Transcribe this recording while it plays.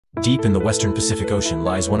Deep in the western Pacific Ocean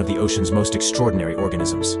lies one of the ocean's most extraordinary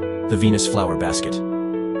organisms, the Venus flower basket.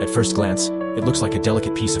 At first glance, it looks like a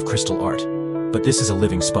delicate piece of crystal art, but this is a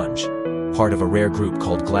living sponge, part of a rare group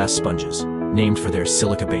called glass sponges, named for their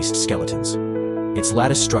silica-based skeletons. Its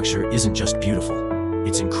lattice structure isn't just beautiful,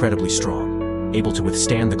 it's incredibly strong, able to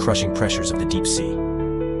withstand the crushing pressures of the deep sea.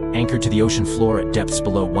 Anchored to the ocean floor at depths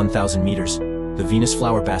below 1,000 meters, the Venus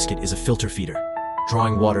flower basket is a filter feeder,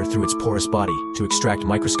 drawing water through its porous body to extract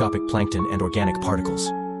microscopic plankton and organic particles.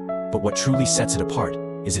 But what truly sets it apart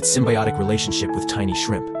is its symbiotic relationship with tiny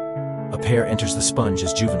shrimp. A pair enters the sponge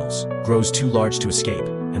as juveniles, grows too large to escape,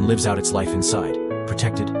 and lives out its life inside,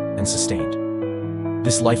 protected and sustained.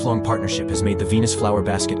 This lifelong partnership has made the Venus flower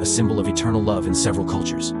basket a symbol of eternal love in several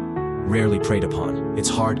cultures. Rarely preyed upon, its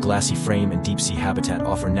hard, glassy frame and deep-sea habitat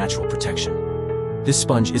offer natural protection. This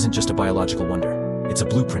sponge isn't just a biological wonder, it's a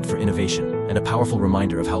blueprint for innovation and a powerful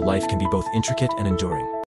reminder of how life can be both intricate and enduring.